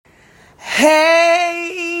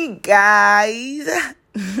Hey guys,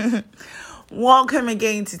 welcome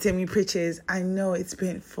again to Timmy Preaches. I know it's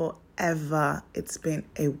been forever, it's been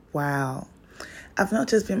a while. I've not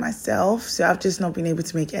just been myself, so I've just not been able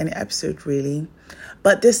to make any episode really.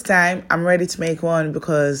 But this time I'm ready to make one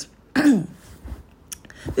because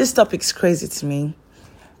this topic's crazy to me.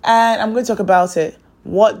 And I'm going to talk about it.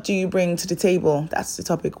 What do you bring to the table? That's the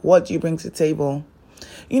topic. What do you bring to the table?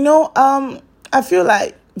 I feel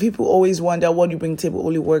like people always wonder what you bring to the table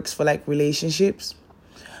only works for like relationships.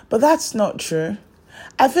 But that's not true.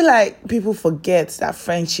 I feel like people forget that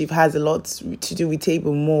friendship has a lot to do with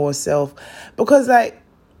table more self. Because like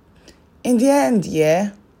in the end,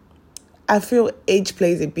 I feel age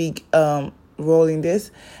plays a big role in this.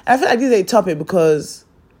 And I feel like this is a topic because,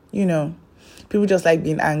 people just like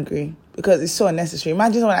being angry because it's so unnecessary.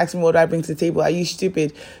 Imagine someone asking me, what do I bring to the table? Are you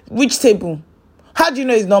stupid? Which table? How do you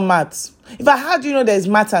know it's not maths? How do you know there's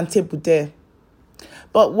maths and table there?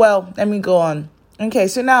 But let me go on. Okay,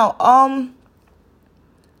 so now,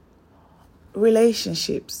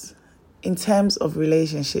 relationships. In terms of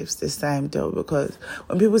relationships this time though, because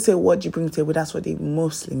when people say what do you bring to the table, that's what they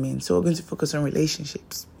mostly mean. So we're going to focus on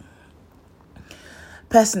relationships.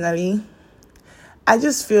 Personally, I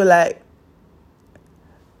just feel like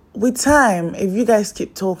with time, if you guys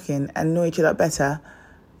keep talking and know each other better,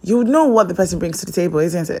 you know what the person brings to the table,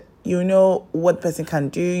 isn't it? You know what the person can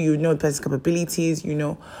do. You know the person's capabilities. You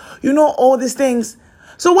know all these things.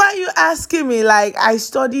 So why are you asking me? Like I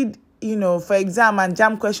studied, for exam and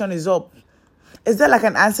jam question is up. Is there like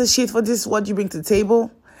an answer sheet for this? What do you bring to the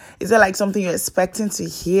table? Is there like something you're expecting to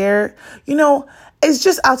hear? It's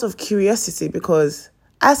just out of curiosity because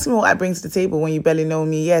ask me what I bring to the table when you barely know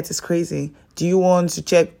me yet. It's crazy. Do you want to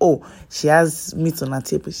check? Oh, she has meat on her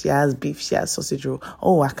table. She has beef. She has sausage roll.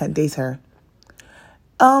 Oh, I can date her.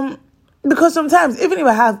 Because sometimes, even if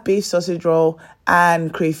I have beef, sausage roll,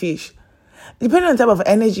 and crayfish, depending on the type of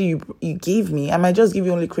energy you give me, I might just give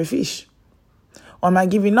you only crayfish. Or I might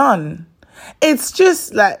give you none. It's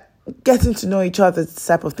just like getting to know each other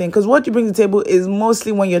type of thing. Because what you bring to the table is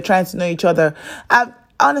mostly when you're trying to know each other.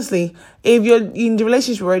 Honestly, if you're in the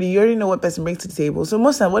relationship already, you already know what person brings to the table. So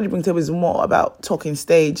most of the time, what you bring to the table is more about talking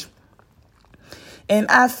stage. And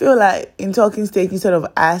I feel like in talking stage, instead of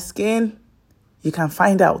asking, you can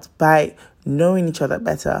find out by knowing each other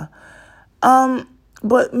better.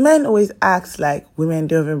 But men always act like women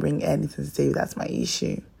don't even bring anything to the table. That's my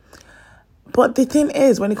issue. But the thing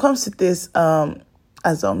is, when it comes to this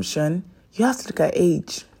assumption, you have to look at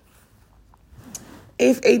age.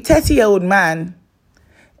 If a 30-year-old man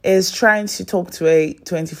is trying to talk to a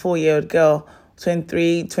 24-year-old girl,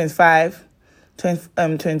 23, 25,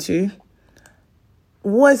 22,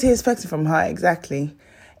 what is he expecting from her exactly?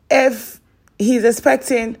 If he's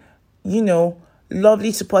expecting,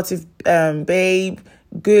 lovely, supportive babe,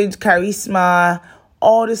 good charisma,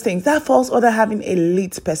 all these things, that falls under having a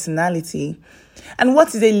elite personality. And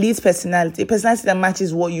what is elite personality? A personality that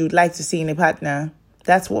matches what you'd like to see in a partner.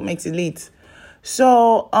 That's what makes elite.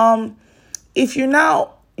 So, if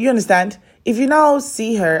you understand, if you now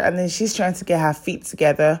see her and then she's trying to get her feet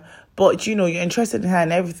together, but you're interested in her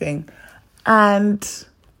and everything, and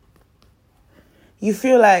you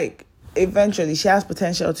feel like eventually she has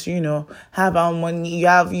potential to, have her own money, you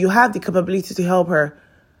have the capability to help her,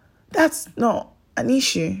 that's not an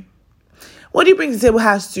issue. What do you bring to the table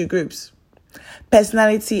has two groups: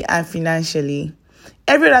 personality and financially.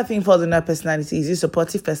 Every other thing falls under personality. Is it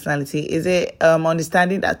supportive personality? Is it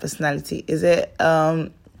understanding that personality? Is it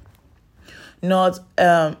not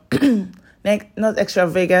not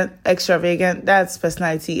extravagant? That's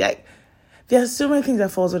personality. Like there are so many things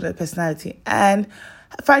that falls under personality, and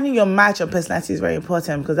finding your match on personality is very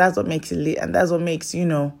important because that's what makes it lit, and that's what makes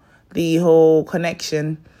the whole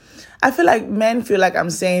connection. I feel like men feel like I'm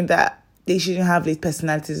saying that they shouldn't have lit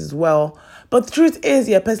personalities as well. But the truth is,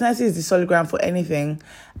 personality is the solid ground for anything.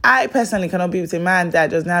 I personally cannot be with a man that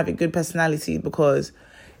doesn't have a good personality because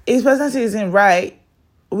if his personality isn't right,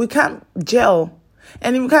 we can't gel.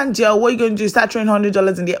 And if we can't gel, what are you going to do? Start throwing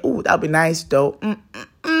 $100 in the air? Oh, that'll be nice though.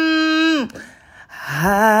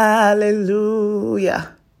 Hallelujah.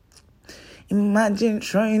 Imagine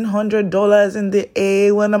throwing $100 in the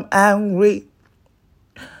air when I'm angry.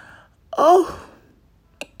 Oh,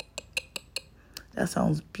 that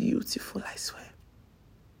sounds beautiful, I swear.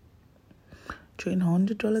 Throwing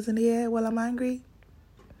 $100 in the air while I'm angry.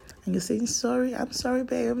 And you're saying, sorry, I'm sorry,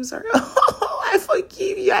 babe, I'm sorry. Oh, I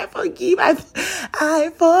forgive you, I forgive.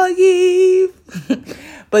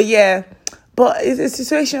 But it's a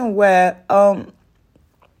situation where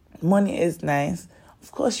money is nice.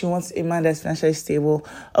 Of course, you want a man that's financially stable.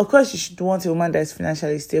 Of course, you should want a woman that's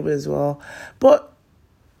financially stable as well. But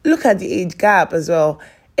look at the age gap as well.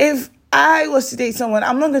 If I was to date someone,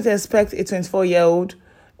 I'm not going to expect a 24-year-old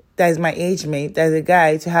that is my age mate, that is a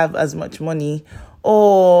guy, to have as much money,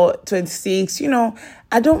 or 26.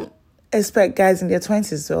 I don't expect guys in their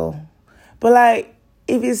 20s though. But like,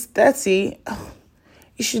 if it's 30,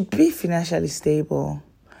 you should be financially stable.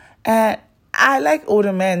 And I like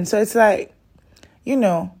older men, so it's like,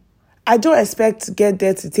 I don't expect to get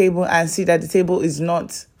there to the table and see that the table is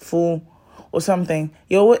not full or something.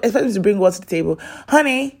 You expect me to bring what to the table.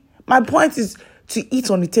 Honey, my point is to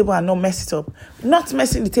eat on the table and not mess it up. Not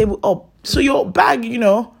messing the table up. So your bag, and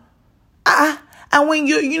when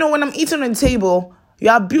when I'm eating on the table, you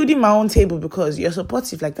are building my own table because you're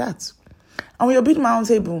supportive like that. And when you're building my own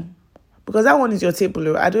table, because that one is your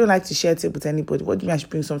table, I don't like to share a table with anybody. What do you mean I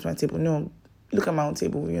should bring something to my table? No, look at my own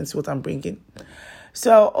table and see what I'm bringing.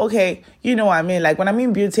 So, okay, you know what I mean? Like, when I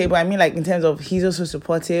mean build table, I mean, like, in terms of he's also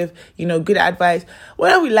supportive, good advice.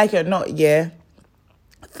 Whether we like it or not,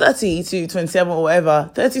 30 to 27 or whatever,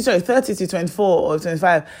 30 to 24 or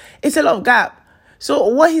 25, it's a lot of gap. So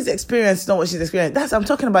what he's experienced is not what she's experienced. I'm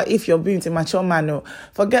talking about if you're being a mature man. No,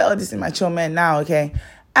 forget all this immature men now, okay?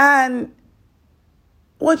 And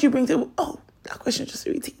what do you bring to... Oh, that question just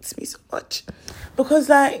irritates me so much. Because,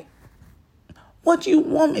 like, what do you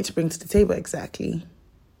want me to bring to the table exactly?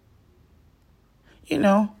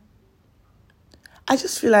 I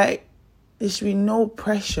just feel like there should be no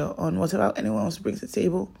pressure on whatever anyone wants to bring to the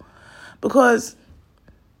table. Because,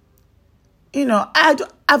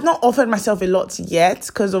 I've not offered myself a lot yet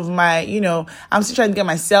because of my, I'm still trying to get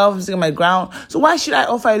myself, I'm still getting my ground. So why should I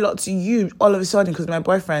offer a lot to you all of a sudden because of my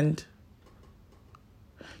boyfriend?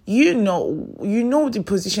 You know the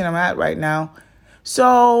position I'm at right now.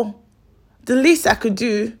 So the least I could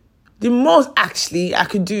do, the most actually I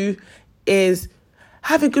could do is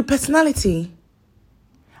have a good personality.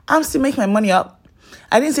 I'm still making my money up.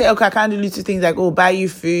 I didn't say, okay, I can't do little things like, buy you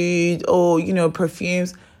food or,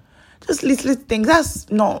 perfumes. Just little things. That's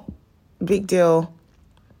not a big deal.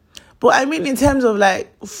 But I mean, in terms of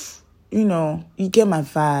like, you get my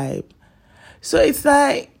vibe. So it's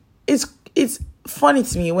like, it's funny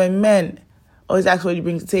to me when men always ask what you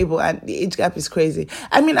bring to the table and the age gap is crazy.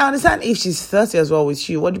 I mean, I understand if she's 30 as well with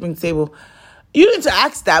you, what do you bring to the table? You need to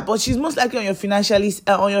ask that, but she's most likely on your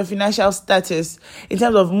financial status in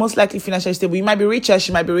terms of most likely financially stable. You might be richer,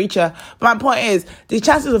 she might be richer. But my point is, the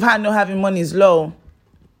chances of her not having money is low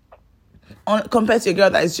compared to a girl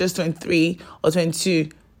that is just 23 or 22.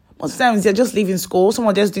 Most times they're just leaving school,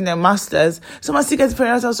 someone just doing their masters, someone still gets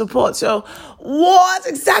parental support. So what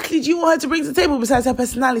exactly do you want her to bring to the table besides her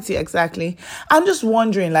personality exactly? I'm just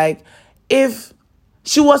wondering, like, if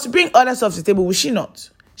she was to bring other stuff to the table, will she not?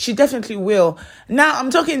 She definitely will. Now, I'm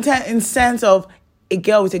talking in sense of a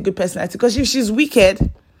girl with a good personality. Because if she's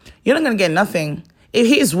wicked, you're not going to get nothing. If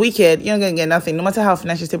he is wicked, you're not going to get nothing. No matter how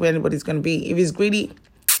financially stable anybody's going to be. If he's greedy,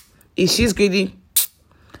 if she's greedy,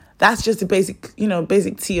 that's just the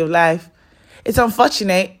basic tea of life. It's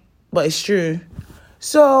unfortunate, but it's true.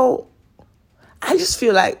 So, I just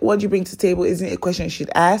feel like what you bring to the table isn't a question you should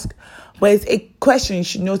ask. But it's a question you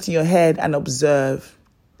should note in your head and observe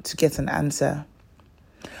to get an answer.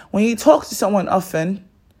 When you talk to someone often,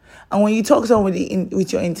 and when you talk to someone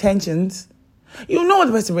with your intentions, you know what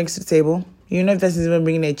the person brings to the table. You know if the person is even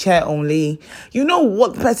bringing a chair only. You know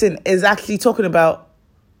what the person is actually talking about,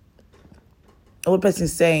 or what the person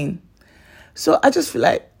is saying. So I just feel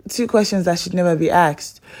like 2 questions that should never be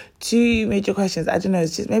asked. 2 major questions. I don't know,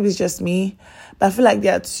 maybe it's just me, but I feel like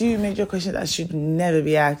there are 2 major questions that should never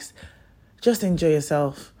be asked. Just enjoy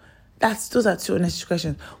yourself. Those are 2 unnecessary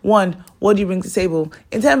questions. 1, what do you bring to the table?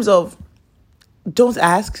 In terms of, don't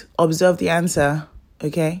ask, observe the answer,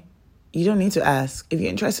 okay? You don't need to ask. If you're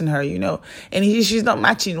interested in her, and if she's not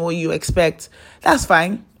matching what you expect, that's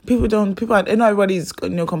fine. Not everybody is,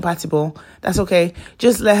 compatible. That's okay.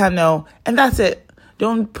 Just let her know. And that's it.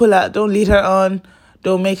 Don't pull her, don't lead her on.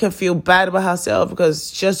 Don't make her feel bad about herself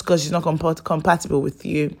because she's not compatible with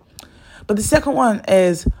you. But the second one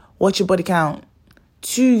is, what's your body count?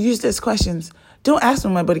 2 useless questions. Don't ask what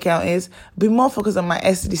my body count is. Be more focused on my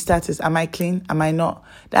STD status. Am I clean? Am I not?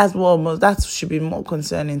 That should be more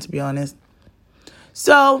concerning, to be honest.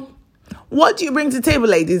 So, what do you bring to the table,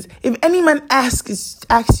 ladies? If any man asks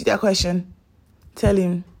you that question, tell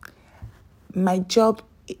him, my job,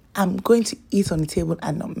 I'm going to eat on the table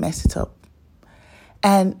and not mess it up.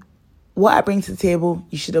 And what I bring to the table,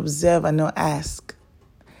 you should observe and not ask.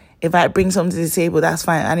 If I bring something to the table, that's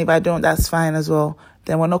fine. And if I don't, that's fine as well.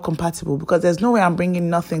 Then we're not compatible because there's no way I'm bringing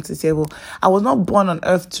nothing to the table. I was not born on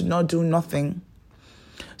earth to not do nothing.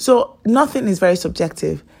 So nothing is very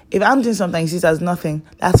subjective. If I'm doing something, you see it as nothing,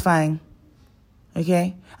 that's fine.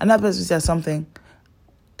 Okay? Another person says something.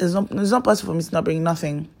 It's not possible for me to not bring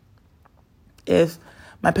nothing. If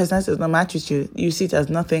my personality does not match with you, you see it as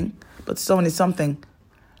nothing, but someone is something.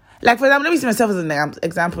 Like, for example, let me see myself as an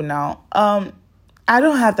example now. I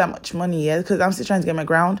don't have that much money yet because I'm still trying to get my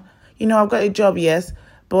ground. I've got a job, yes,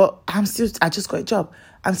 but I just got a job.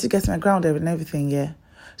 I'm still getting my ground and everything, yeah.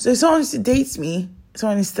 So if someone dates me,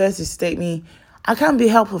 someone is 30 to date me, I can't be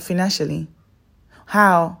helpful financially.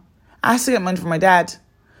 How? I still get money from my dad.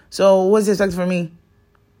 So what's the expected from me?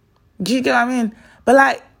 Do you get what I mean? But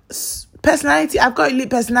like, personality, I've got elite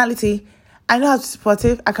personality. I know how to be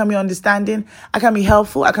supportive. I can be understanding. I can be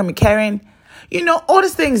helpful. I can be caring. All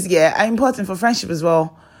these things, yeah, are important for friendship as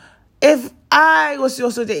well. If I was to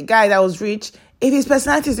also date a guy that was rich, if his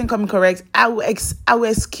personality isn't coming correct, I will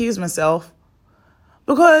excuse myself.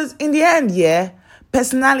 Because in the end, yeah,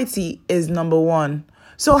 personality is number one.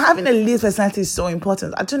 So having a elite personality is so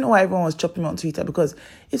important. I don't know why everyone was chopping me on Twitter because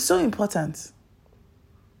it's so important.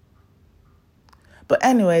 But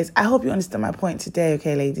anyways, I hope you understand my point today,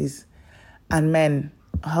 okay, ladies and men.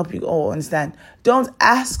 I hope you all understand. Don't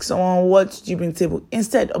ask someone what do you bring to the table.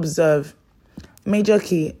 Instead, observe. Major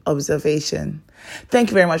key, observation. Thank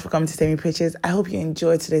you very much for coming to Send Me Pictures. I hope you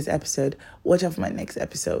enjoyed today's episode. Watch out for my next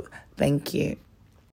episode. Thank you.